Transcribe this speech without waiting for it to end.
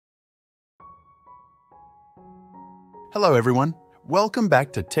Hello everyone, welcome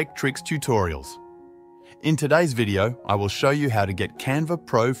back to Tech Tricks Tutorials. In today's video, I will show you how to get Canva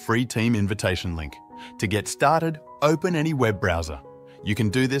Pro free team invitation link. To get started, open any web browser. You can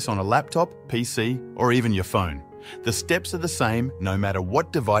do this on a laptop, PC, or even your phone. The steps are the same no matter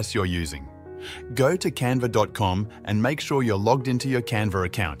what device you're using. Go to canva.com and make sure you're logged into your Canva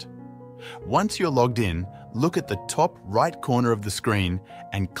account. Once you're logged in, look at the top right corner of the screen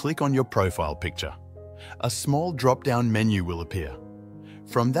and click on your profile picture. A small drop-down menu will appear.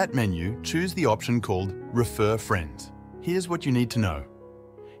 From that menu, choose the option called Refer Friends. Here's what you need to know.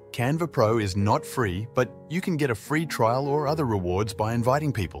 Canva Pro is not free, but you can get a free trial or other rewards by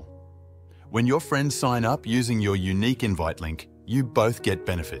inviting people. When your friends sign up using your unique invite link, you both get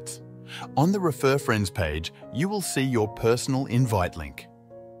benefits. On the Refer Friends page, you will see your personal invite link.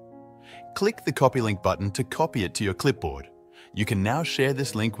 Click the Copy Link button to copy it to your clipboard. You can now share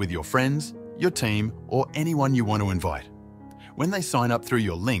this link with your friends, your team, or anyone you want to invite. When they sign up through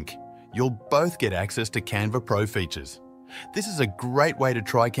your link, you'll both get access to Canva Pro features. This is a great way to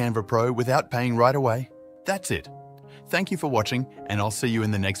try Canva Pro without paying right away. That's it. Thank you for watching, and I'll see you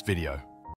in the next video.